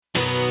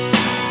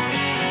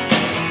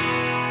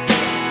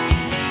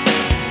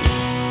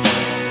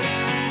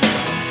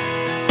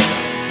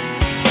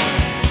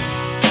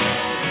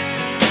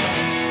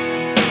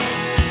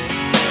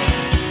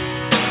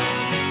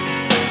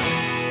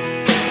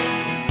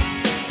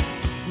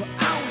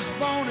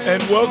And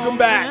welcome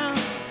back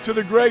to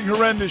the Greg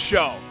Horrendous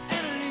Show,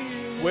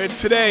 where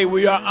today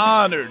we are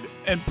honored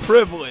and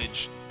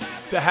privileged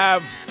to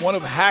have one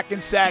of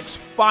Hackensack's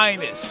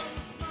finest,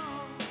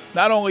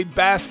 not only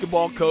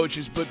basketball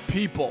coaches, but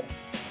people,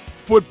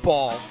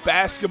 football,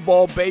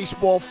 basketball,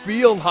 baseball,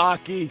 field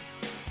hockey.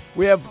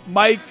 We have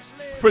Mike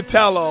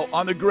Fratello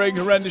on the Greg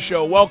Horrendous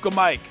Show. Welcome,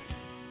 Mike.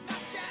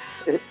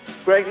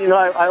 Greg,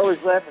 I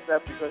always laugh at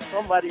that because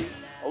somebody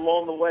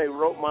along the way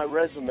wrote my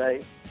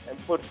resume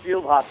and put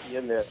field hockey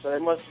in there. So they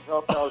must have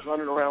felt I was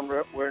running around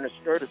wearing a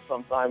skirt at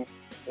some time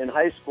in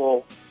high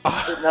school,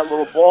 putting that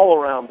little ball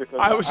around because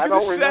I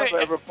don't remember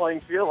ever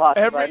playing field hockey.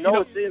 But I know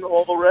it's in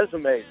all the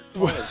resumes.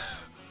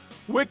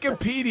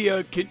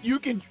 Wikipedia,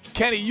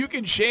 you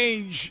can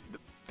change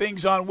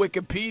things on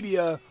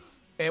Wikipedia.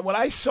 And when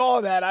I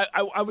saw that,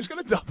 I was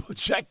going to double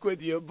check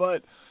with you,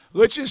 but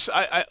let's just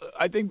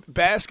I think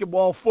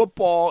basketball,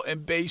 football,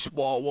 and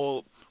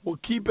baseball we'll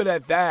keep it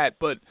at that.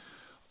 But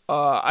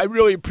I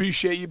really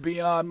appreciate you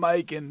being on,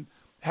 Mike, and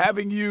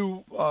having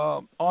you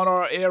on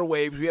our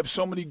airwaves. We have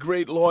so many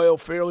great, loyal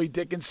Fairleigh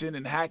Dickinson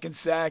and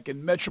Hackensack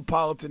and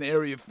metropolitan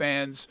area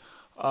fans.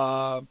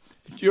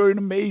 You're an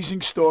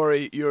amazing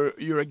story.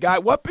 You're a guy.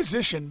 What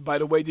position, by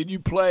the way, did you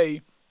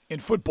play in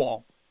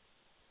football?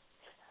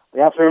 We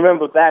have to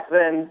remember back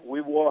then we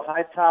wore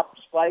high-top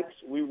spikes.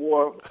 We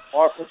wore,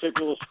 our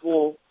particular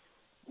school,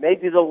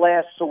 maybe the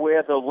last to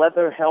wear the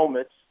leather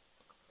helmets.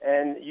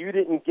 And you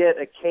didn't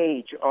get a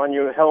cage on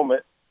your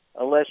helmet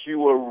unless you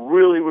were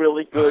really,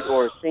 really good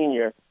or a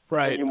senior.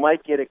 Right. You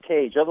might get a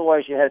cage.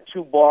 Otherwise, you had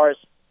two bars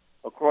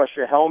across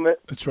your helmet.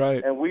 That's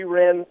right. And we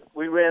ran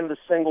the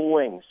single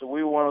wing. So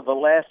we were one of the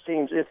last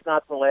teams, if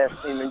not the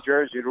last team in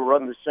Jersey, to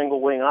run the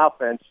single wing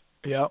offense.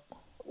 Yep.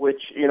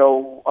 Which,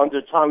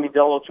 under Tommy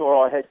Delatorre,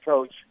 our head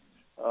coach,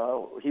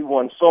 he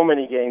won so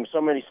many games, so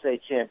many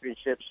state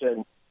championships,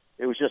 and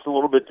it was just a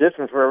little bit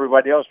different for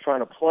everybody else trying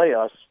to play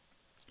us.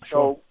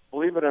 Sure. So,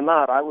 believe it or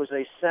not, I was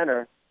a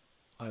center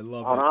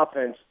on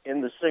offense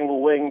in the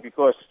single wing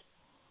because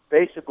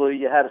basically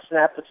you had to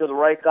snap it to the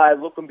right guy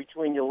looking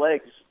between your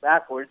legs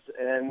backwards,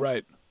 and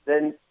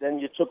then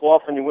you took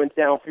off and you went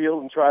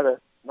downfield and tried to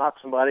knock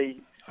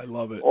somebody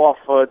off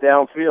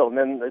downfield. And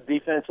then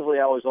defensively,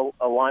 I was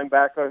a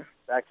linebacker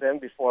back then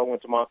before I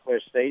went to Montclair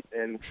State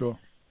and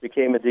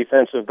became a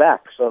defensive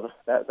back. So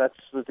that's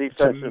the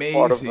defensive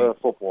part of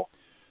football.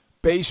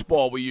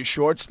 Baseball, were you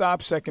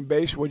shortstop, second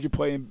base? What did you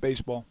play in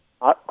baseball?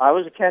 I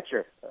was a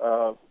catcher,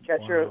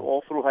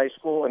 all through high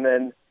school, and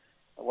then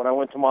when I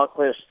went to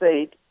Montclair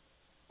State,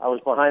 I was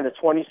behind a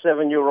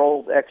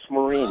 27-year-old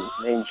ex-Marine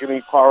named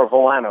Jimmy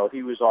Caravellano.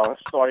 He was our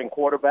starting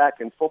quarterback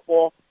in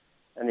football,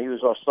 and he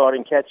was our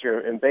starting catcher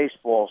in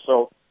baseball.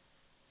 So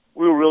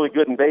we were really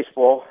good in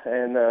baseball,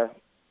 and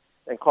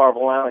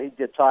Caravellano, he'd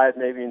get tired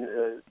maybe,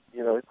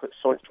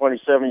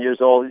 27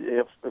 years old.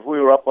 If we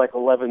were up like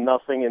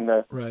 11-0 in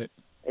the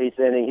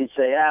eighth inning, he'd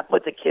say,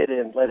 put the kid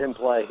in, let him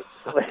play.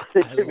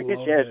 Give me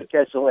a chance to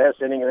catch the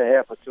last inning and a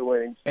half or 2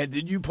 innings. And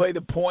did you play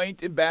the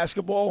point in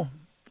basketball?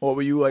 Or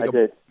were you like I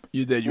did.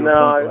 You did? You were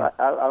point guard?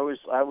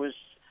 I was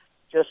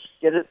just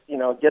get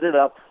it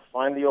up,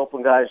 find the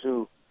open guys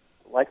who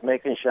like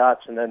making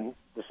shots, and then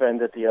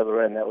defend at the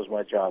other end. That was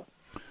my job.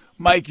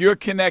 Mike, you're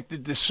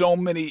connected to so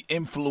many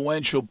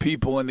influential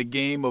people in the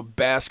game of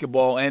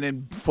basketball and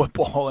in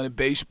football and in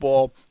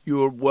baseball.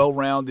 You're a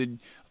well-rounded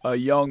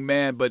young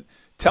man, but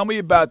tell me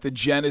about the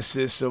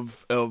genesis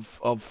of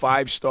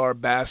five-star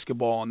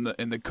basketball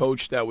and the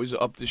coach that was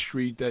up the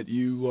street that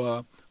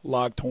you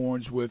locked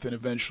horns with and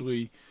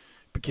eventually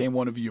became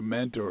one of your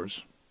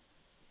mentors.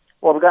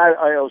 Well, the guy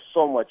I owe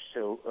so much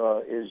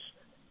to is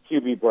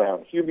Hubie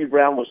Brown. Hubie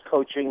Brown was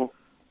coaching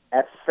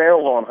at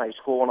Fairlawn High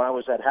School when I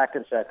was at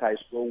Hackensack High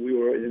School. We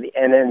were in the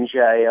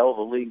NNJL,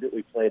 the league that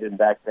we played in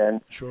back then.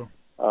 Sure.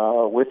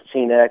 With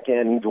Teaneck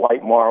and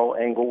Dwight Morrow,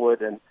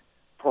 Englewood, and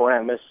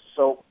Paramus.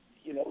 So,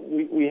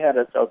 we had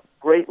a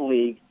great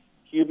league.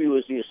 Hubie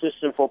was the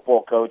assistant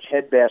football coach,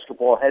 head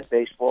basketball, head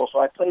baseball. So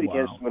I played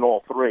against him in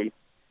all three.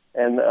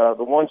 And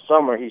the one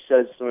summer he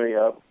says to me,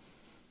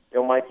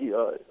 Mike,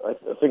 I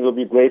think it would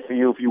be great for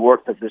you if you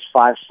worked at this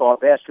five-star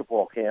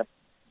basketball camp.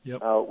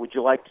 Yep. Would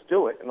you like to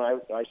do it? And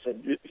I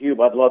said,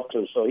 Hube, I'd love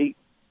to. So he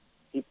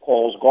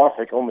calls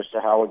Garfinkel,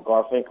 Mr. Howard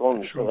Garfinkel,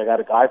 and says, I got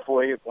a guy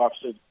for you. Garf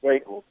said,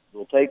 great,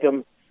 we'll take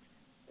him.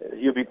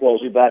 Hubie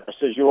calls me back and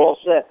says, you're all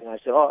set. And I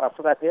said, I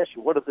forgot to ask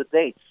you, what are the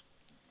dates?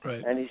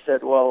 Right. And he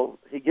said, well,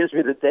 he gives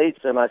me the dates,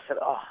 and I said,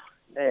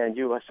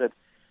 I said,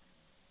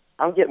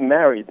 I'm getting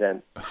married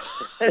then.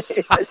 I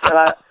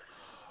said,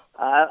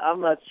 I'm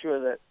not sure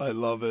that. I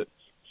love it.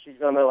 She's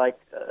going to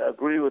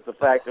agree with the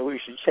fact that we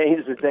should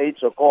change the dates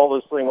or call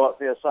this thing off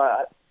there. So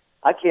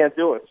I can't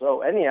do it.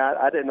 So anyhow,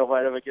 I didn't know if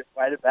I'd ever get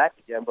invited back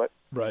again. But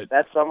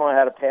that summer I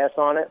had a pass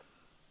on it.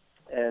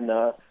 And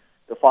the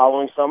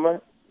following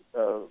summer,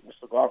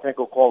 Mr.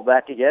 Garfinkel called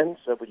back again,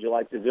 said, would you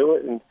like to do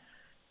it? And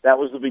that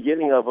was the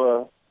beginning of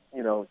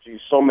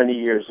so many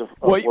years of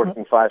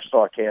working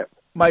five-star camp.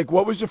 Mike,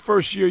 what was the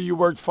first year you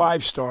worked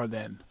five-star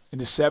then?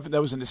 That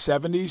was in the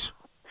 70s?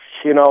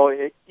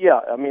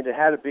 I mean, it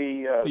had to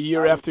be the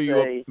year after you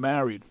were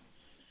married.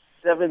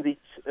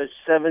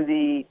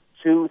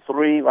 72,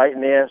 3, right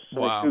in there.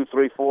 So Wow. 2,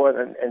 3, 4,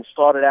 and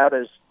started out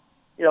as,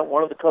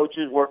 one of the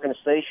coaches working a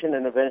station,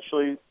 and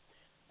eventually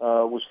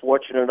was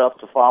fortunate enough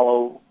to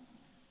follow.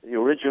 The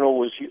original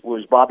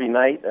was Bobby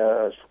Knight,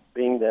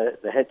 being the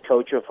head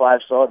coach of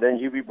 5 Star. Then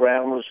Hubie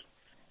Brown was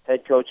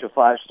head coach of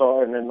 5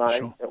 Star, and then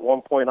at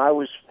one point I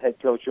was head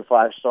coach of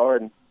 5 Star,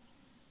 and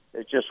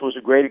it just was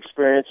a great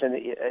experience. And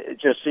it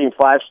just seemed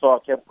 5 Star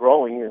kept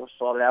growing. It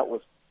started out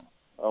with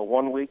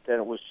 1 week, then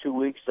it was 2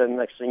 weeks, then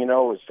next thing you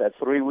know, it's at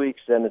 3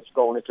 weeks, then it's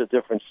going into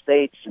different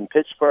states in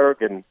Pittsburgh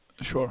and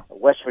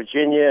West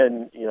Virginia,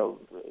 and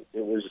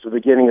it was the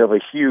beginning of a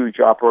huge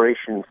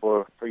operation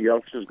for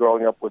youngsters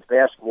growing up with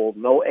basketball.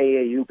 No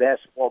AAU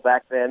basketball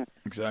back then,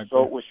 exactly.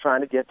 So it was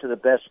trying to get to the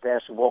best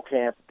basketball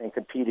camp and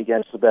compete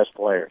against the best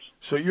players.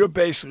 So you're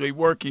basically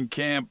working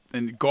camp,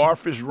 and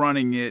Garf is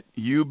running it.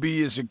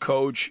 Hubie is a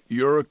coach.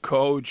 You're a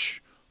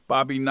coach.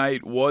 Bobby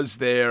Knight was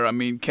there. I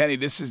mean, Kenny,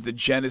 this is the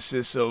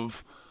genesis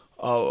of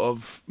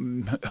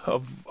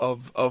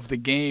the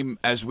game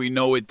as we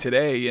know it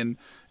today, and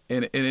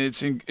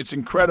it's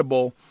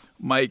incredible,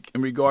 Mike,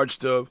 in regards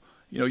to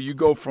you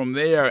go from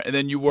there and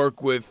then you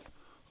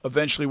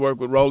eventually work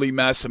with Rolly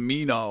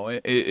Massimino.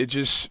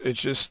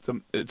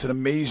 It's an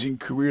amazing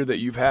career that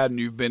you've had, and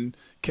you've been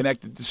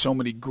connected to so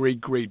many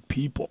great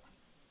people.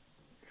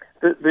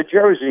 The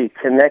Jersey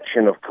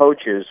connection of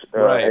coaches,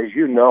 as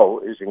you know,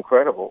 is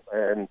incredible,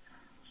 and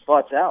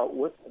starts out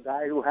with a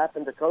guy who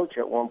happened to coach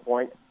at one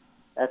point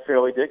at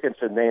Fairleigh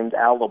Dickinson named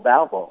Al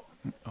Lobalbo.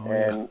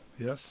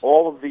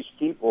 All of these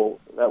people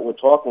that we're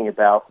talking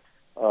about,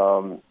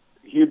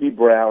 Hubie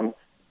Brown,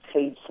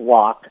 Tate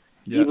Flock,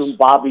 even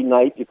Bobby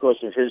Knight because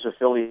of his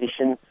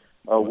affiliation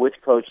with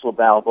Coach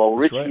Lobalbo,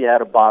 Richie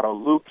Adebato,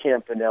 Lou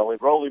Campanelli,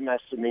 Rolly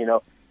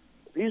Massimino.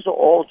 These are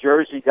all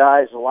Jersey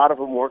guys. A lot of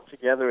them worked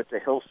together at the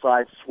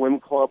Hillside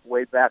Swim Club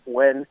way back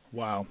when.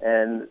 Wow.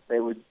 And they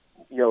would,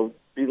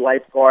 be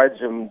lifeguards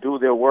and do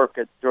their work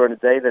during the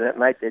day. Then at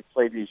night they'd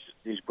play these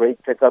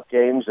great pickup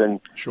games. And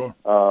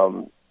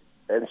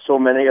and so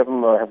many of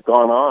them have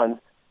gone on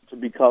to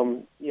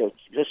become,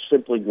 just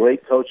simply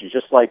great coaches,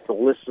 just like the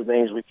list of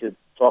names we could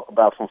talk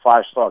about from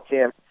 5 Star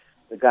Camp.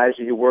 The guys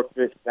that you worked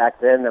with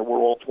back then that were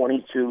all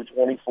 22,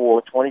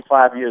 24,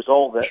 25 years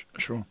old that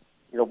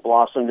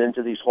blossomed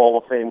into these Hall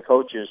of Fame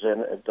coaches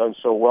and have done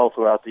so well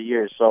throughout the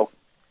years. So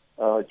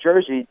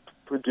Jersey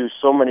produced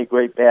so many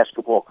great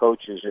basketball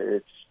coaches.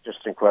 It's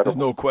just incredible. There's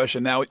no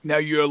question. Now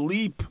your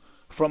leap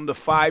from the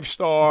 5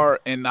 Star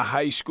and the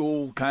high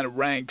school kind of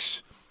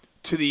ranks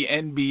to the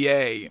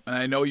NBA, and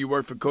I know you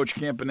worked for Coach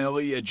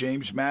Campanelli at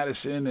James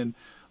Madison,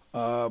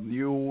 and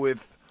you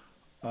with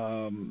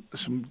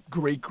some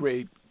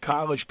great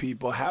college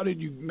people. How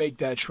did you make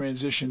that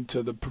transition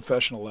to the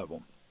professional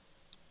level?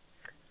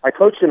 I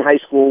coached in high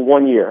school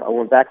 1 year. I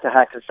went back to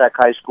Hackensack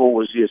High School,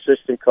 was the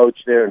assistant coach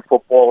there in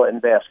football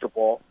and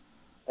basketball.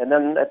 And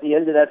then at the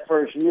end of that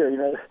first year,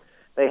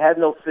 they had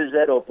no phys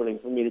ed opening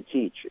for me to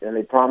teach. And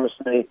they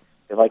promised me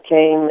if I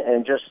came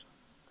and just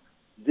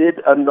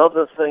did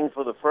another thing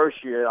for the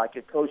first year, I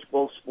could coach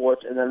both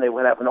sports, and then they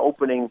would have an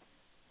opening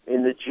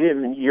in the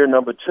gym in year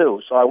number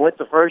 2. So I went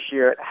the first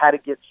year, had to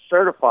get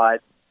certified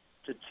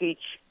to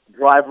teach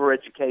driver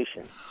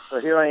education.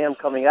 So here I am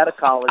coming out of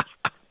college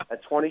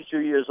at 22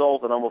 years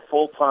old, and I'm a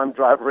full-time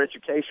driver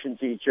education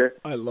teacher.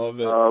 I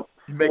love it. You're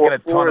making a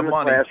ton of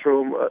money.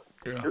 4 in the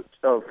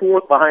classroom,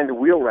 4 behind the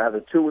wheel, rather,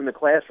 2 in the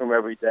classroom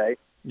every day,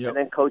 and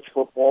then coach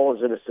football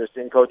as an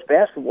assistant, coach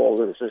basketball as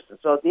an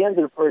assistant. So at the end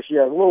of the first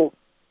year, I was a little,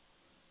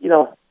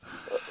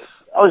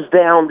 I was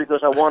down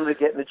because I wanted to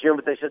get in the gym,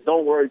 but they said,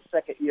 don't worry,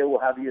 second year we'll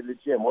have you in the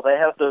gym. Well, they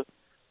have the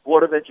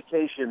Board of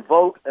Education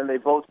vote, and they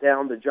vote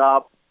down the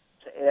job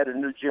to add a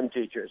new gym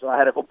teacher. So I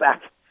had to go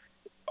back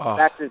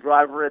to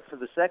driver ed for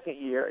the second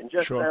year, and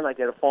just then I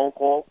get a phone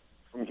call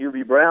from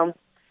Hubie Brown,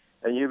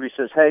 and Hubie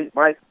says, hey,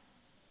 Mike,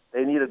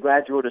 they need a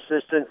graduate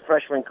assistant,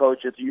 freshman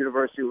coach at the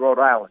University of Rhode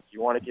Island.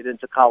 You want to get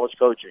into college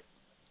coaching?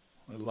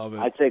 I love it.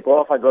 I take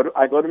off. I go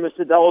to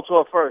Mr.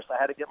 Delator first. I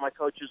had to get my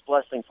coach's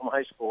blessing from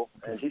high school,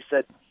 and he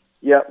said,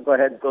 yeah, go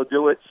ahead and go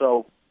do it.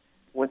 So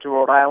went to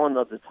Rhode Island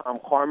under Tom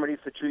Carmody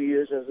for 2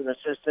 years as an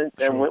assistant,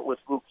 then went with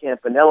Lou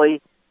Campanelli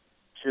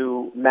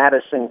to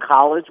Madison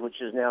College, which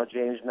is now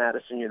James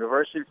Madison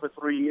University, for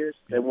 3 years.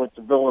 Then went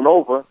to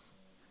Villanova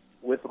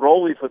with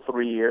Rolly for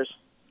 3 years.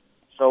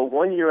 So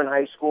 1 year in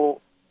high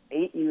school,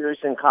 8 years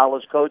in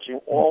college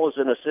coaching, all as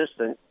an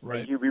assistant.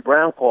 Right. Hubie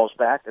Brown calls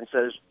back and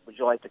says, would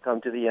you like to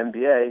come to the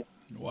NBA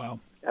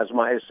as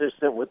my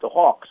assistant with the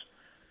Hawks?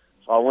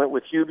 So I went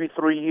with Hubie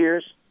 3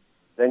 years.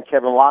 Then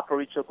Kevin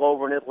Loughery took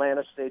over in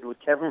Atlanta, stayed with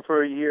Kevin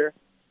for a year.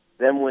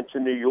 Then went to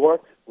New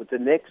York with the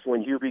Knicks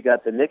when Hubie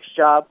got the Knicks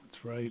job.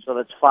 That's right. So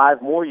that's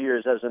 5 more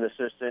years as an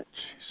assistant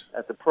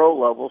at the pro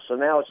level. So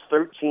now it's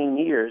 13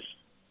 years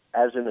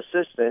as an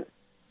assistant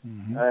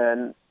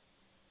and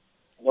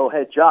no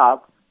head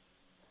job.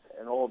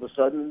 And all of a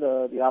sudden,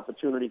 the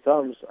opportunity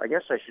comes. I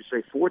guess I should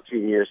say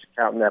 14 years,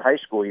 counting that high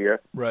school year.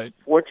 Right.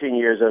 14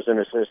 years as an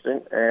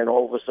assistant, and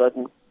all of a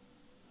sudden,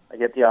 I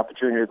get the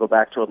opportunity to go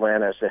back to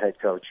Atlanta as the head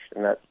coach,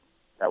 and that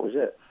was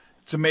it.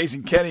 It's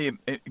amazing, Kenny.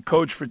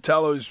 Coach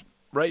Fratello's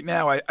right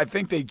now. I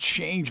think they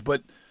changed,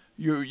 but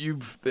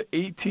you've the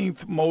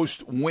 18th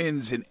most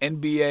wins in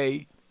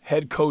NBA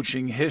head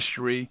coaching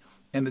history,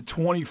 and the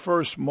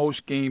 21st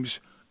most games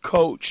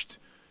coached.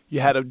 You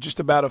had just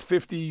about a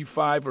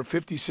 55 or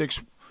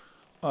 56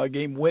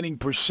 game winning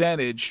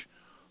percentage.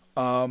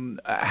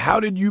 How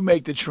did you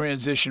make the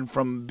transition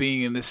from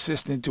being an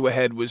assistant to a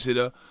head? Was it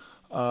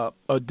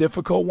a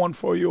difficult one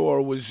for you,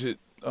 or was it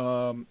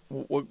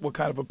what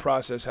kind of a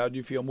process? How do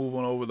you feel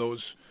moving over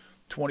those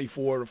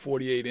 24 to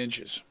 48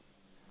 inches?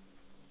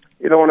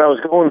 You know, when I was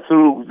going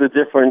through the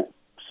different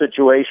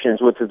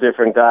situations with the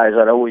different guys,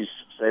 I'd always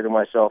say to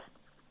myself,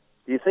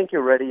 do you think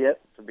you're ready yet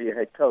to be a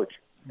head coach?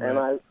 Right. And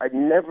I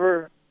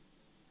never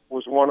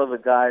was one of the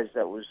guys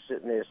that was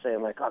sitting there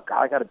saying, like, oh, God,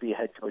 I got to be a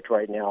head coach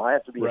right now. I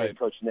have to be a head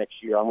coach next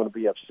year. I'm going to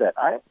be upset.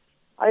 I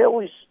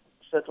always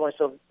said to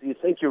myself, do you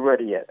think you're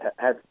ready yet?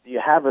 Do you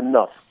have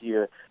enough?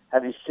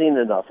 Have you seen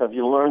enough? Have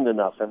you learned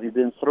enough? Have you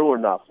been through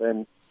enough?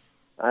 And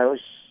I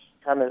always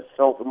kind of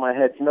felt in my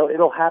head,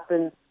 it'll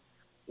happen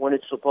when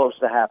it's supposed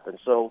to happen.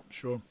 So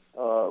sure.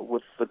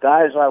 With the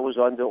guys I was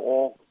under,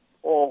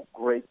 all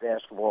great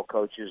basketball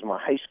coaches.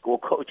 My high school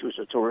coach was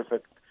a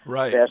terrific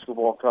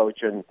basketball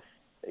coach. And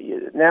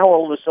now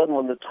all of a sudden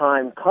when the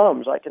time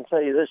comes, I can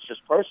tell you this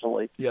just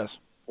personally. Yes.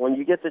 When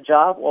you get the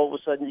job, all of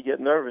a sudden you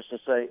get nervous and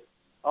say,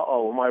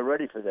 am I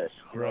ready for this?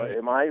 Right.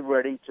 Am I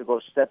ready to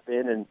go step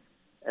in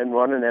and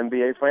run an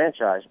NBA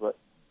franchise? But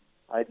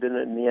I've been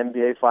in the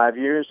NBA 5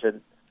 years,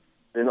 had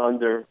been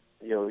under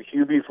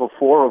Hubie for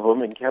 4 of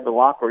them and Kevin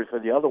Loughery for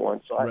the other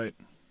one. So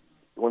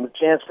when the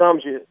chance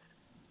comes, you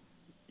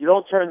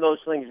don't turn those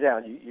things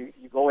down.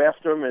 You go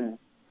after them, and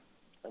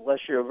unless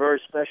you're a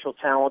very special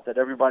talent that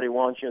everybody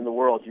wants you in the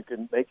world, you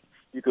can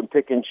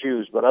pick and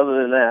choose. But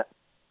other than that,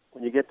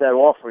 when you get that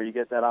offer, you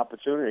get that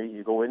opportunity,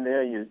 you go in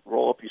there, you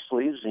roll up your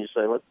sleeves, and you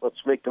say,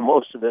 let's make the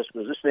most of this,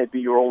 because this may be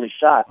your only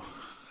shot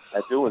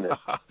at doing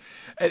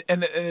it.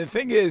 and the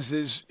thing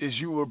is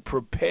you were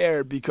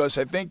prepared, because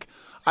I think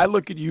I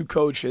look at you,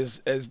 Coach,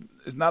 as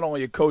not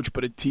only a coach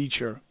but a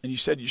teacher. And you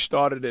said you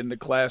started in the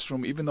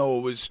classroom, even though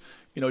it was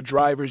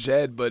driver's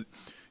ed. But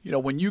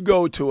when you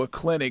go to a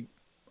clinic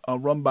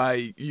run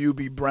by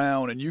Hubie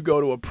Brown, and you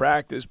go to a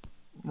practice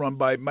run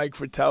by Mike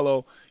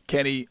Fratello,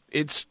 Kenny,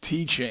 it's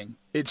teaching.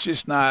 It's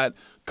just not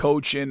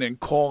coaching and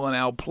calling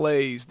out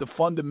plays. The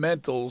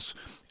fundamentals,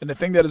 and the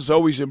thing that has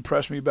always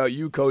impressed me about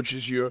you, Coach,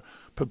 is your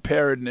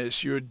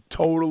preparedness. You're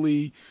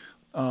totally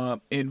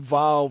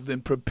involved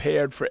and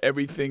prepared for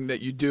everything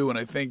that you do. And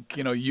I think,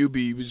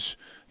 Hubie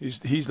he's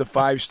the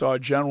 5-star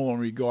general in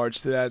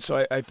regards to that.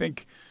 So I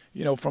think,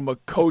 from a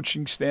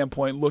coaching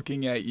standpoint,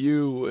 looking at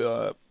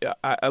you,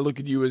 I look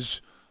at you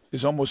as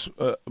almost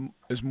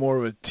as more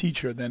of a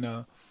teacher than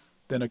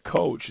a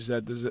coach. Is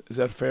that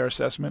a fair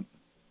assessment?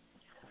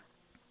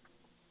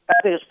 I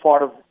think it's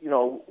part of,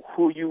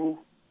 who you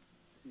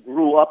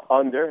grew up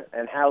under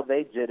and how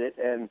they did it.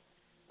 And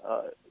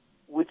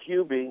with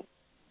Hubie,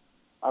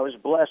 I was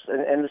blessed.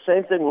 And the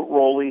same thing with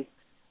Rolly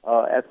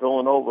at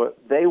Villanova.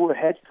 They were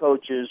head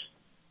coaches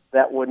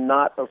that were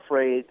not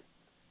afraid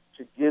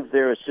to give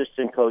their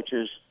assistant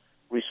coaches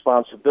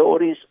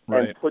responsibilities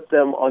and put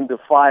them under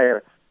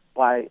fire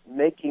by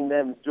making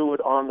them do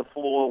it on the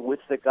floor with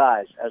the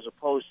guys, as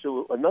opposed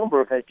to a number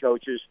of head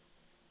coaches.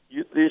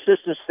 The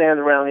assistants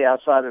stand around the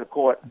outside of the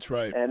court. That's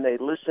right. And they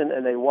listen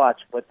and they watch,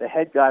 but the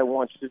head guy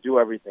wants to do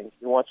everything.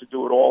 He wants to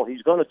do it all.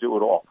 He's going to do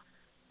it all.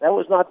 That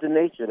was not the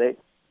nature.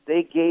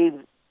 They gave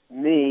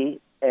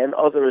me and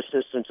other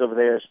assistants of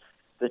theirs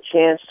the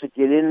chance to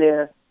get in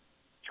there,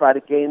 try to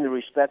gain the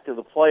respect of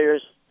the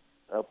players,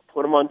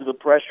 put them under the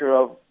pressure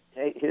of,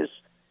 hey, here's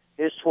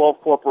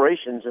 12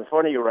 corporations in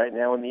front of you right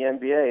now in the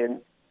NBA, and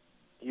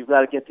you've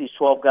got to get these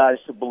 12 guys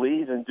to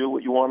believe and do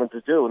what you want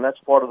them to do, and that's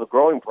part of the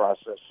growing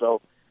process.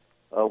 So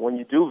when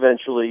you do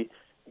eventually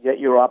get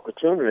your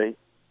opportunity,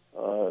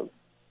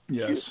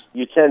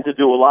 you tend to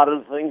do a lot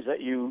of the things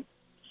that you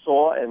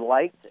saw and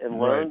liked and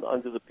learned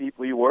under the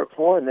people you work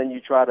for, and then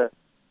you try to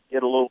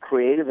get a little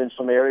creative in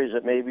some areas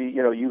that maybe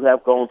you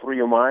have going through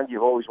your mind,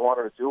 you've always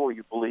wanted to do or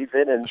you believe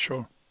in, and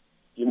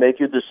you make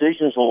your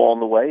decisions along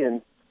the way.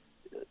 And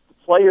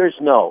players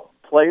know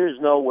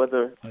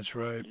whether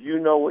you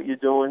know what you're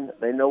doing.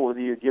 They know whether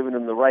you're giving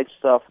them the right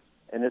stuff.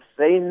 And if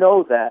they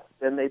know that,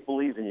 then they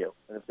believe in you.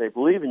 And if they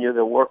believe in you,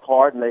 they'll work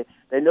hard, and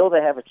they know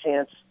they have a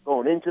chance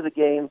going into the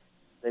game.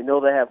 They know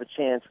they have a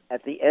chance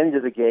at the end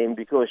of the game,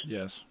 because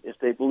if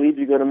they believe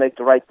you're going to make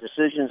the right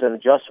decisions and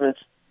adjustments,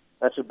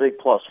 that's a big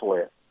plus for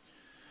you.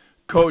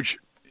 Coach,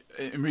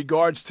 in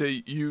regards to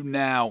you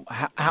now,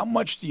 how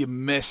much do you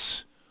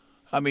miss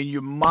I mean,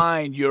 your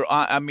mind, you're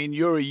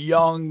a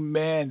young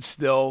man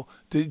still.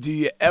 Do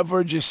you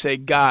ever just say,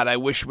 God, I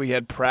wish we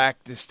had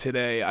practice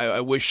today.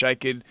 I wish I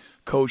could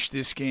coach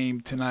this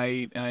game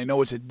tonight. And I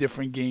know it's a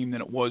different game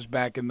than it was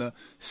back in the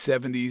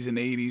 70s and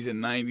 80s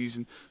and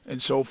 90s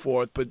and so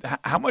forth. But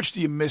how much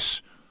do you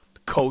miss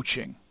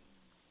coaching?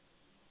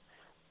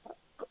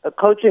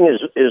 Coaching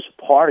is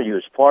part of you.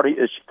 It's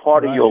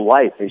part of your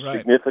life, a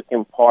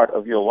significant part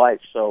of your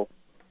life. So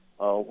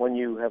when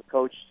you have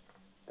coached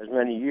as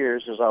many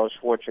years as I was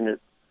fortunate,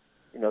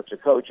 to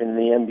coach in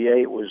the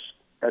NBA, it was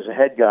as a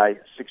head guy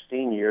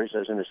 16 years,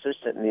 as an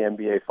assistant in the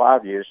NBA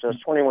 5 years. So it's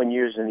 21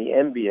 years in the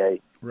NBA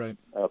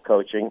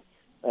coaching.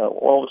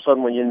 All of a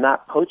sudden, when you're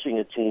not coaching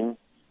a team,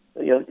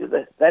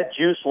 that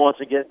juice wants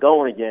to get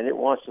going again. It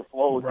wants to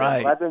flow again.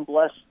 Right. I've been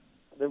blessed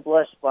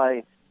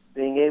by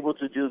being able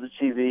to do the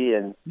TV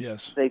and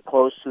stay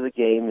close to the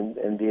game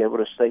and be able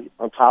to stay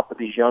on top of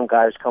these young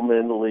guys coming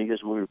in the league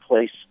as we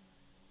replace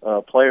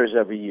players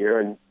every year.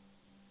 And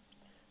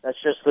that's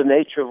just the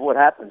nature of what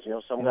happens.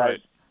 Some guys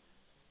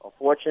are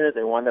fortunate.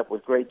 They wind up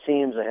with great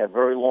teams. They have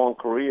very long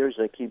careers.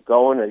 They keep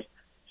going. They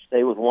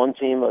stay with one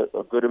team a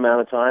good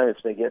amount of time. If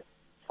they get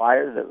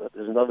fired,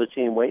 there's another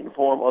team waiting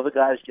for them. Other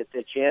guys get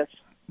their chance.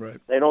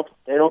 Right. They don't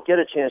get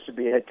a chance to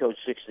be a head coach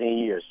 16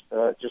 years.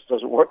 It just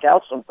doesn't work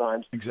out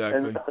sometimes.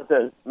 Exactly. And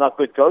they're not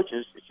good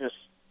coaches. It's just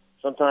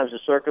sometimes the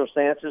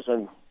circumstances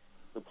and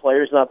the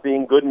players not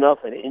being good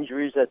enough and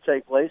injuries that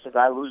take place. A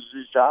guy loses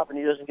his job and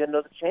he doesn't get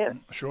another chance.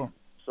 Sure.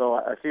 So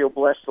I feel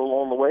blessed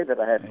along the way that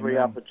I had 3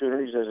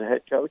 opportunities as a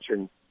head coach.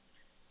 And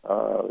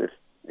if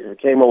it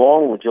came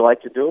along, would you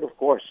like to do it? Of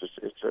course.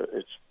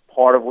 It's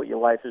part of what your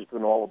life has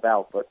been all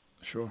about. But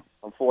sure.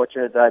 I'm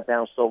fortunate that I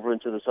bounced over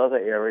into this other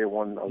area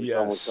when I was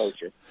done with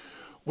coaching.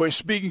 We're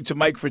speaking to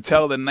Mike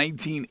Fratello, the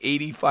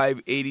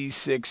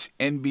 1985-86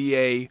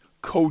 NBA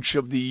Coach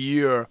of the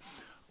Year.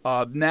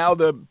 Now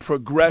the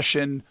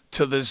progression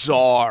to the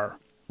Czar.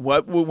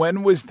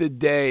 When was the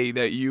day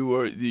that you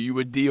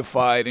were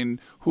deified, and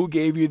who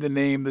gave you the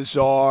name the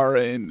Czar,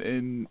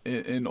 and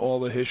all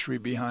the history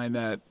behind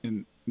that,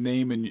 and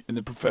name and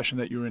the profession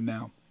that you're in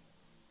now?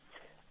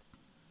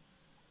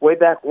 Way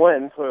back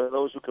when, for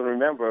those who can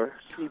remember,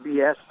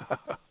 CBS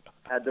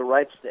had the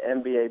rights to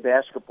NBA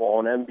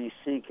basketball, and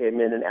NBC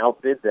came in and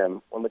outbid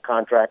them when the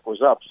contract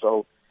was up.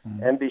 So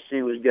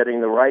NBC was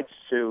getting the rights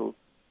to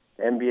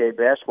NBA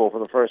basketball for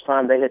the first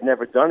time. They had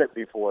never done it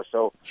before.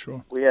 So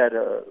we had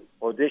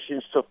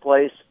auditions took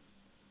place.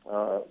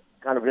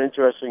 Kind of an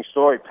interesting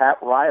story. Pat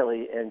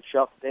Riley and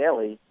Chuck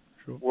Daly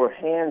were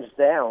hands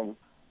down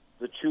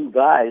the 2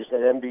 guys that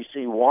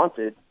NBC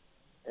wanted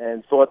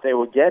and thought they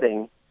were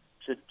getting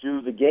to do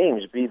the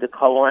games, be the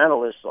color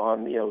analysts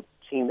on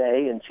Team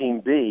A and Team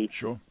B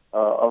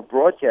of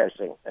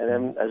broadcasting. And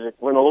then as it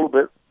went a little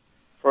bit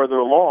further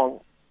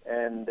along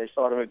and they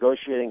started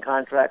negotiating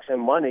contracts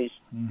and monies,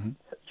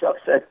 Chuck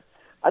said,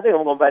 I think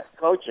I'm going back to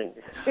coaching.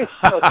 He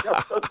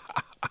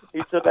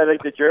took, I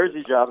think, the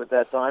Jersey job at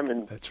that time.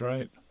 And that's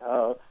right.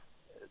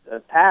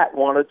 Pat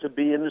wanted to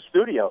be in the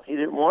studio. He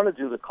didn't want to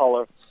do the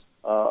color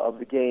of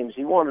the games.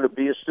 He wanted to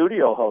be a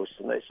studio host.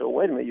 And they said,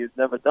 wait a minute, you've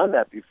never done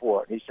that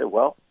before. And he said,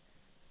 well,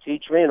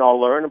 teach me and I'll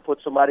learn and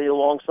put somebody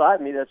alongside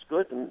me that's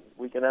good, and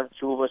we can have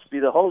 2 of us be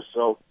the hosts.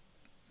 So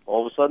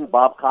all of a sudden,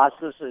 Bob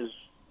Costas is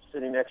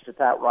sitting next to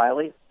Pat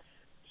Riley.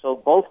 So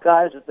both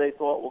guys that they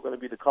thought were going to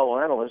be the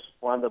color analysts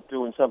wound up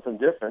doing something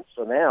different.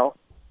 So now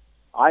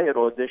I had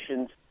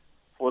auditioned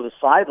for the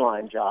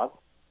sideline job.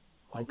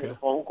 I get a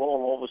phone call,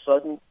 and all of a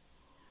sudden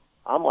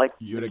I'm like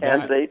the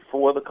candidate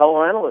for the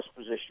color analyst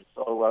position.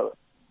 So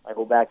I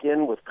go back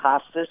in with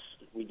Costas.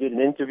 We did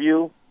an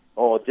interview,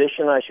 or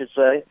audition, I should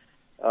say.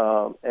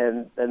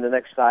 And then the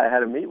next guy I had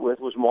to meet with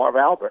was Marv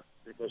Albert,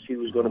 because he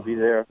was going to be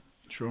their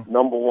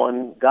number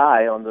 1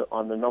 guy on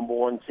the number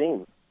 1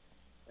 team.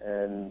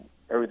 And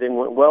everything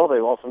went well. They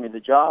offered me the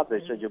job.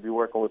 They said, you'll be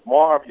working with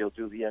Marv. You'll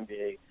do the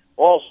NBA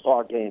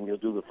All-Star game. You'll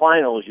do the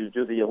finals. You'll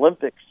do the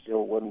Olympics.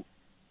 You'll win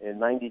in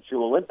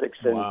 92 Olympics.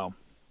 And all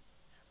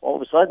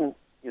of a sudden,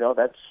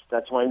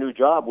 that's my new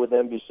job with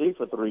NBC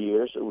for 3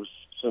 years. It was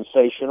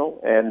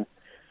sensational. And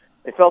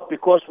it felt,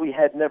 because we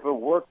had never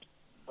worked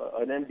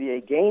an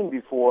NBA game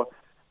before,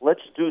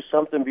 let's do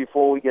something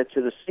before we get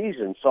to the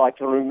season. So I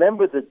can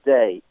remember the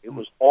day. It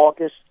was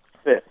August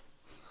 5th,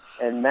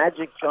 and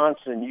Magic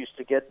Johnson used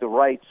to get the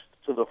rights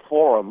to the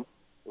Forum.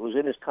 It was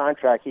in his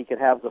contract he could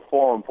have the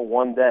Forum for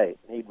 1 day.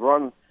 And he'd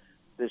run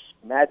this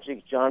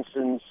Magic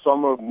Johnson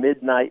Summer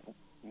Midnight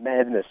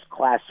Madness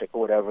Classic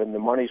or whatever, and the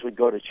monies would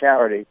go to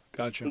charity.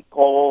 Gotcha. He'd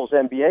call all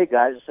those NBA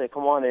guys and say,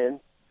 come on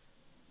in.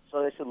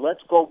 So they said,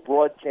 let's go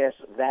broadcast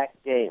that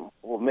game.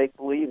 We'll make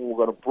believe we're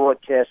going to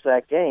broadcast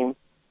that game.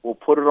 We'll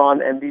put it on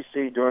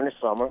NBC during the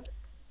summer,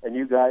 and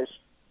you guys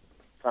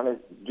kind of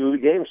do the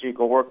game so you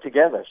can work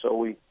together. So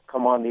we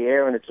come on the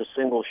air, and it's a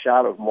single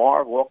shot of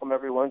Marv. Welcome,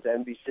 everyone, to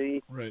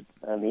NBC. Right.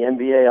 And the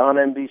NBA on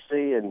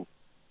NBC, and,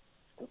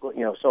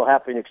 so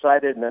happy and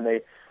excited. And then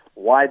they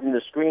widened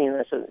the screen.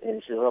 And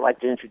he said, I'd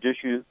like to introduce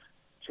you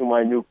to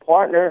my new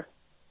partner,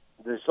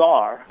 the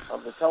Czar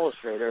of the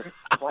Telestrator,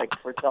 Mike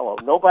Fratello.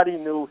 Nobody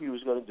knew he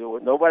was going to do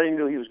it. Nobody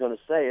knew he was going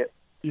to say it.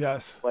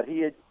 Yes. But he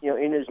had,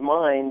 in his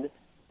mind,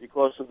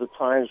 because of the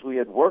times we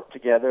had worked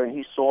together, and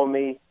he saw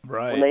me.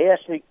 Right. When they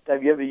asked me,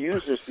 "Have you ever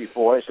used this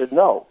before?" I said,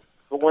 "No."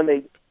 But when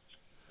they,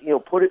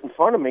 put it in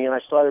front of me and I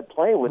started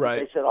playing with it,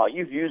 they said, "Oh,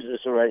 you've used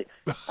this already."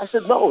 I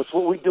said, "No, it's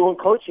what we do in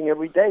coaching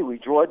every day. We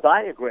draw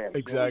diagrams.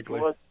 Exactly. We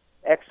draw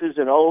X's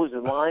and O's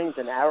and lines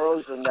and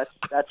arrows, and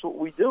that's what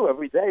we do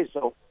every day."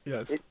 So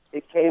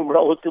it came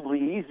relatively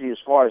easy as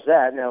far as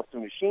that. Now, if the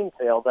machine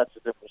failed, that's a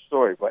different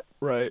story. But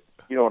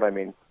you know what I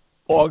mean.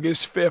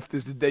 August 5th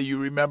is the day you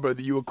remember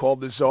that you were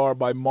called the Czar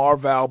by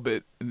Marv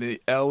Albert in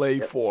the L.A.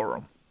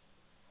 Forum.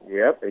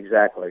 Yep,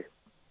 exactly.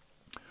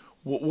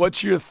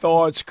 What's your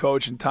thoughts,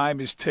 Coach? And time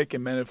is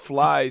ticking, man. It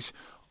flies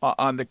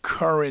on the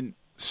current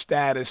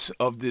status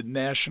of the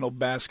National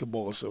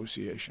Basketball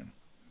Association.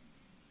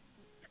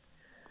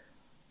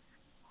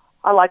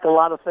 I like a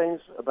lot of things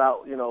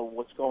about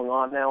what's going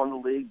on now in the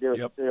league. There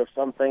are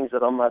some things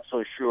that I'm not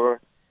so sure.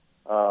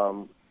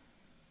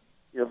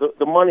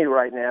 The money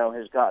right now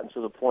has gotten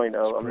to the point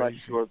of I'm not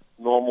sure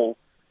the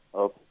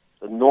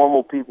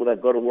normal people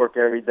that go to work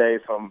every day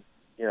from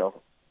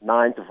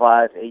 9 to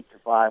 5, 8 to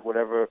 5,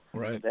 whatever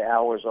the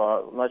hours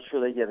are. I'm not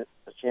sure they get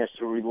a chance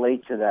to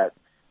relate to that.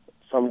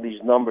 Some of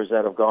these numbers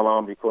that have gone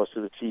on because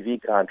of the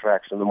TV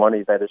contracts and the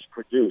money that is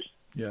produced.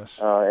 Yes,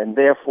 and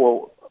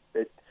therefore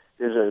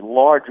there's a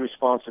large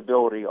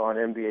responsibility on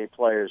NBA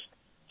players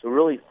to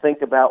really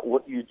think about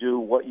what you do,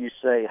 what you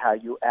say, how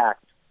you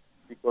act,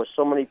 because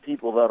so many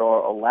people that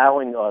are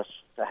allowing us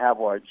to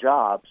have our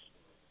jobs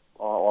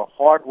are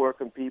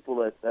hardworking people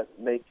that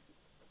make,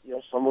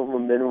 some of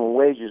them minimum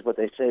wages, but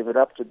they save it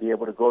up to be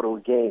able to go to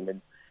a game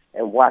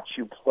and watch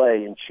you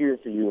play and cheer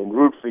for you and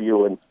root for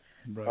you. And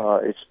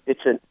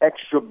it's an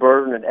extra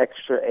burden, an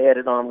extra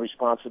added on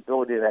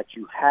responsibility that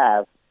you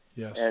have.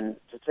 Yes. And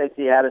to take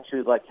the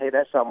attitude like, hey,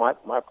 that's not my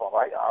fault.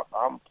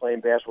 I'm playing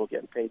basketball,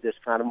 getting paid this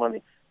kind of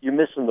money. You're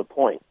missing the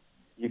point.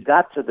 You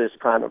got to this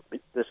kind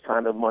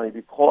of money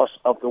because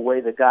of the way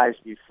the guys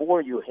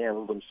before you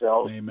handled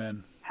themselves.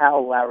 Amen. How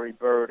Larry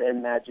Bird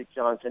and Magic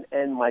Johnson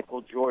and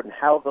Michael Jordan,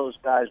 how those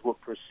guys were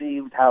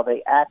perceived, how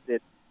they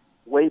acted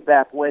way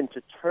back when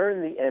to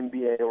turn the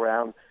NBA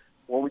around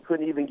when we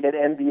couldn't even get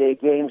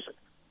NBA games,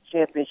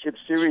 championship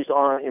series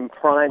on in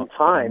prime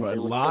time. It was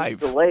live.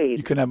 Delayed.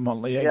 You can have them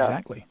on. Yeah,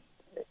 exactly.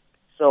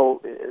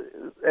 So,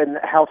 and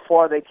how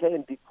far they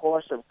came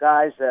because of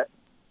guys that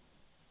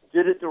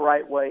did it the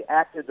right way,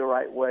 acted the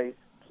right way,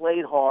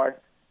 played hard,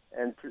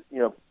 and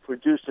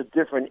produced a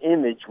different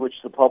image which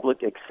the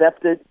public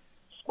accepted,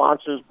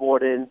 sponsors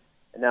bought in,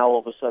 and now all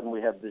of a sudden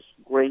we have this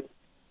great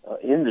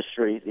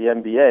industry, the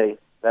NBA,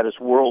 that is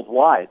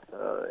worldwide.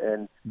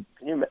 And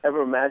can you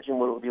ever imagine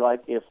what it would be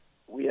like if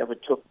we ever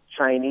took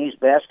Chinese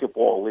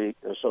Basketball League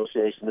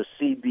Association, the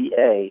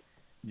CBA,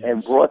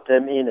 and brought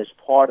them in as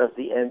part of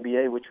the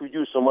NBA, which we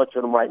do so much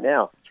of them right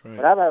now. Right.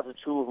 But how about the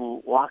two of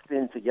them locked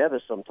in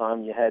together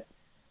sometime? You had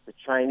the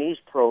Chinese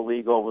Pro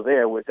League over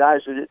there, where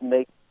guys who didn't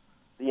make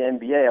the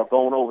NBA are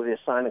going over there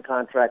signing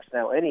contracts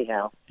now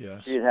anyhow.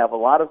 Yes. So you'd have a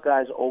lot of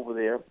guys over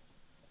there.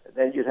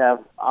 Then you'd have,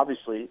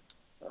 obviously,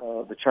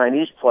 the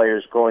Chinese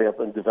players growing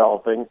up and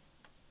developing.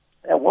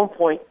 At one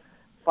point,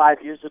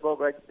 5 years ago,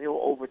 Greg, there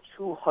were over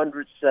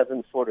 200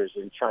 7-footers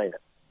in China.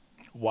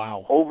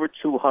 Wow. Over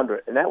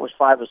 200. And that was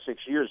 5 or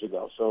 6 years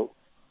ago. So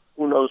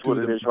who knows what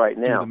it is right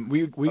now.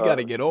 We got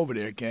to get over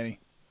there, Kenny.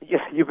 Yeah,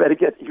 you better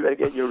get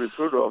your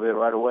recruiter over there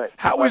right away.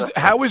 How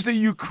was the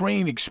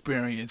Ukraine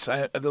experience?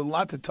 There's a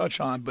lot to touch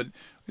on, but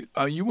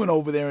you went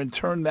over there and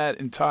turned that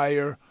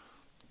entire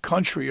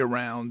country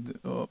around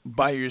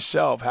by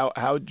yourself.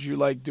 How did you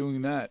like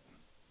doing that?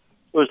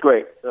 It was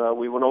great.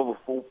 We went over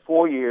for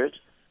 4 years,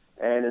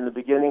 and in the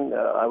beginning,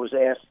 I was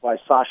asked by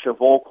Sasha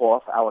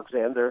Volkov,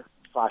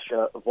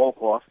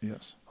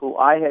 yes, who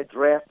I had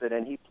drafted,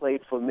 and he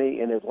played for me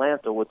in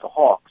Atlanta with the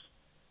Hawks.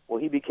 Well,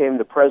 he became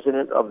the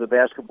president of the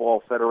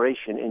Basketball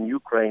Federation in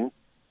Ukraine,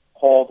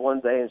 called one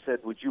day and said,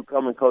 would you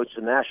come and coach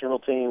the national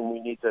team?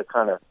 We need to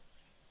kind of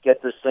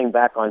get this thing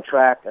back on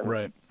track. And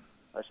right.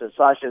 I said,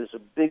 Sasha, it's a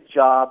big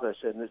job. I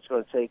said, and it's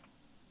going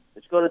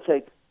to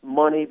take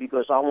money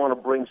because I want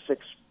to bring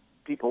 6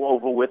 people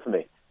over with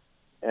me.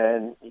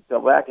 And he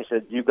come back and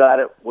said, you got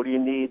it. What do you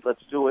need?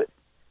 Let's do it.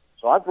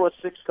 So I brought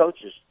 6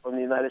 coaches from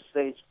the United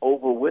States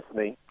over with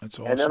me. That's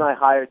awesome. And then I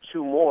hired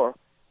 2 more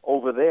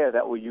over there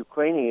that were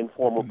Ukrainian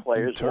former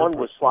players. One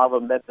was Slava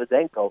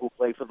Medvedenko, who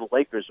played for the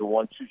Lakers and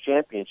won 2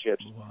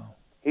 championships. Wow.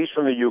 He's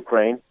from the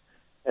Ukraine.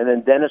 And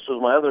then Dennis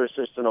was my other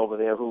assistant over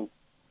there who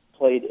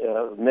played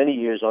many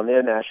years on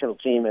their national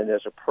team and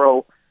as a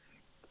pro.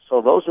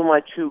 So those are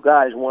my 2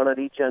 guys, one at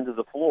each end of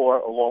the floor,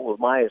 along with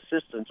my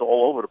assistants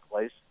all over the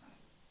place.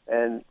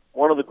 And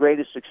one of the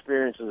greatest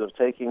experiences of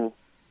taking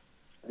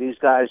these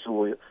guys who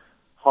were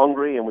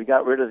hungry, and we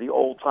got rid of the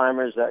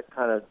old-timers that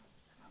kind of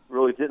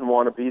really didn't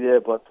want to be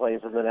there, but playing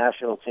for the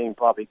national team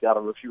probably got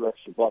them a few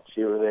extra bucks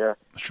here or there.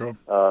 Sure.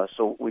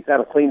 So we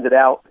kind of cleaned it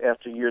out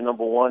after year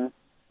number 1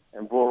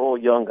 and brought all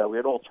young guys. We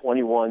had all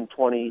 21,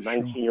 20,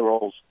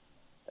 19-year-olds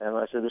And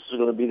I said, this is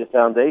going to be the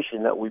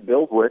foundation that we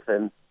build with.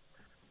 And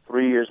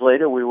 3 years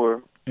later, we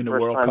were in the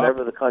first World time Cup.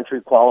 ever the country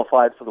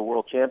qualified for the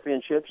World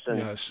Championships and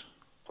Yes.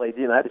 played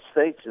the United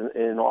States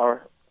in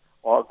our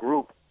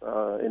group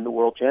in the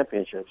World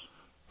Championships.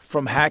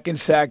 From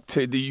Hackensack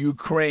to the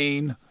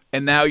Ukraine,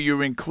 and now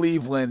you're in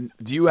Cleveland.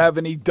 Do you have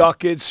any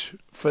ducats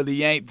for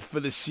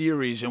the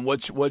series? And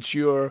what's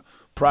your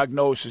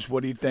prognosis?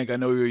 What do you think? I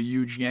know you're a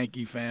huge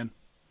Yankee fan.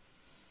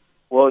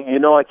 Well, you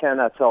know I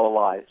cannot tell a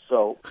lie.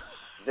 So,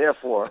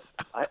 therefore,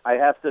 I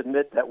have to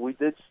admit that we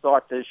did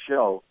start this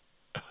show,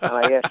 and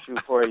I asked you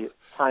for a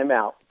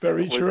timeout.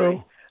 Very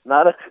true.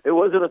 It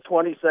wasn't a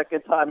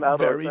 20-second timeout.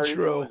 Very or 30.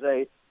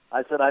 true.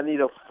 I said I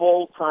need a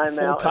full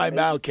timeout. Full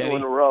timeout, Kenny. Kenny. 2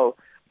 in a row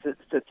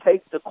to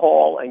take the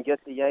call and get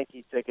the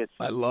Yankee tickets.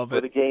 I love for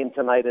it. the game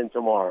tonight and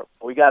tomorrow.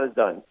 We got it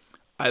done.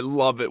 I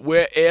love it.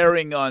 We're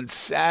airing on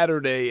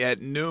Saturday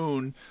at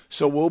noon,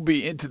 so we'll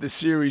be into the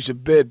series a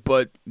bit.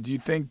 But do you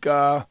think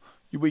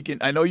we can?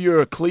 I know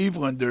you're a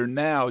Clevelander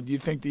now. Do you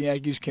think the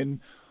Yankees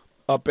can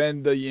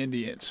upend the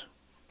Indians?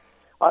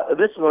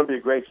 This is going to be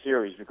a great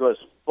series because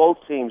both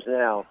teams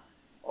now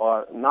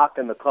are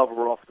knocking the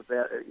cover off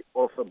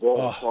the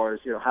ball as far as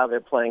how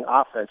they're playing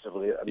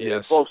offensively. I mean,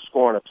 Yes. They're both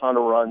scoring a ton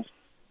of runs.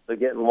 They're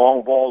getting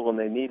long balls when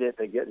they need it.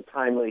 They're getting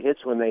timely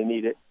hits when they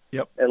need it.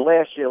 Yep. And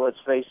last year, let's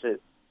face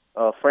it,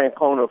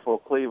 Francona for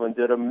Cleveland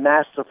did a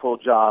masterful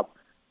job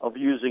of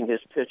using his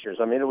pitchers.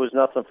 I mean, it was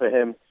nothing for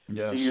him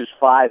Yes. to use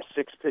 5,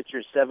 6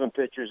 pitchers, 7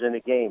 pitchers in a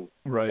game.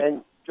 Right.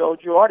 And Joe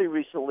Girardi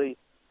recently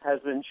has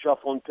been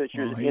shuffling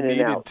pitchers He in and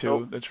needed out. to.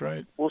 So That's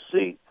right. we'll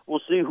see.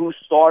 We'll see who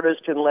starters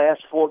can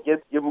last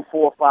give them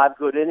 4 or 5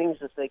 good innings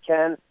if they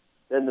can.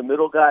 Then the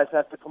middle guys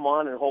have to come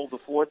on and hold the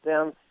fort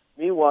down.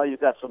 Meanwhile, you've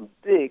got some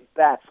big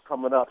bats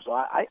coming up. So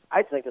I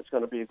think it's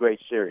going to be a great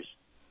series.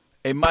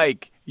 Hey,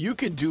 Mike, you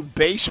can do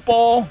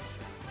baseball,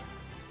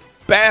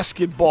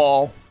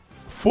 basketball,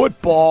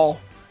 football,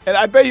 and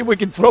I bet you we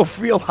can throw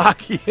field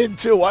hockey in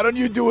too. Why don't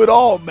you do it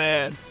all,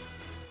 man?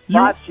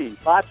 Bocce's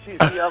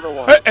the other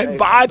one. And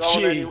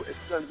bocce.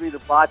 It's going to be the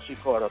bocce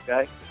court,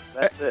 okay?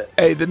 That's it.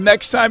 Hey, the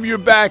next time you're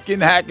back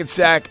in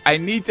Hackensack, I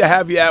need to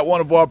have you at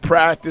one of our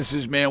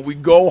practices, man. We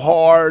go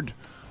hard.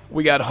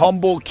 We got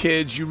humble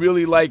kids. You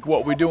really like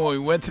what we're doing. We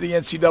went to the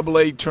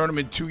NCAA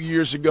tournament 2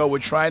 years ago. We're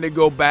trying to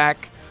go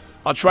back.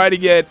 I'll try to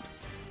get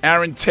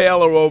Aaron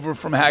Taylor over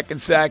from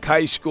Hackensack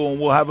High School, and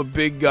we'll have a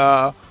big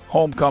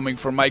homecoming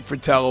for Mike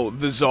Fratello,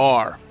 the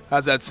Czar.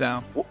 How's that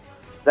sound?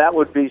 That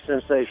would be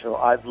sensational.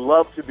 I'd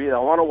love to be there. I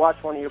want to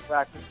watch one of your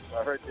practices.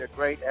 I heard they're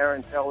great.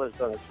 Aaron Taylor's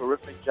done a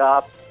terrific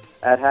job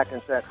at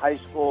Hackensack High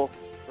School.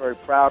 Very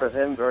proud of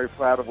him. Very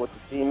proud of what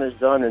the team has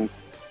done. And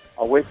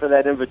I'll wait for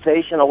that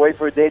invitation. I'll wait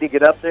for a day to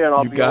get up there, and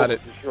I'll be over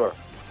for sure.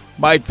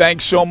 Mike,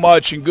 thanks so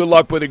much, and good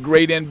luck with a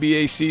great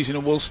NBA season,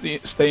 and we'll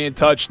stay in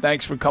touch.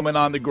 Thanks for coming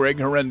on the Greg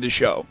Horrenda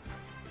Show.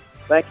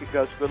 Thank you,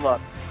 Coach. Good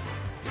luck.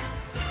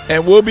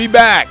 And we'll be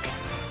back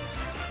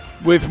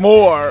with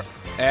more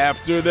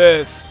after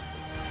this.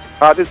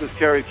 Hi, this is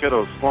Kerry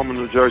Kittles, former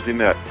New Jersey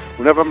Net.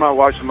 Whenever I'm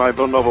watching my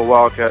Villanova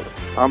Wildcats,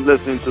 I'm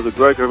listening to the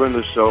Greg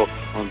Horrenda Show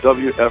on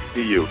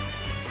WFPU.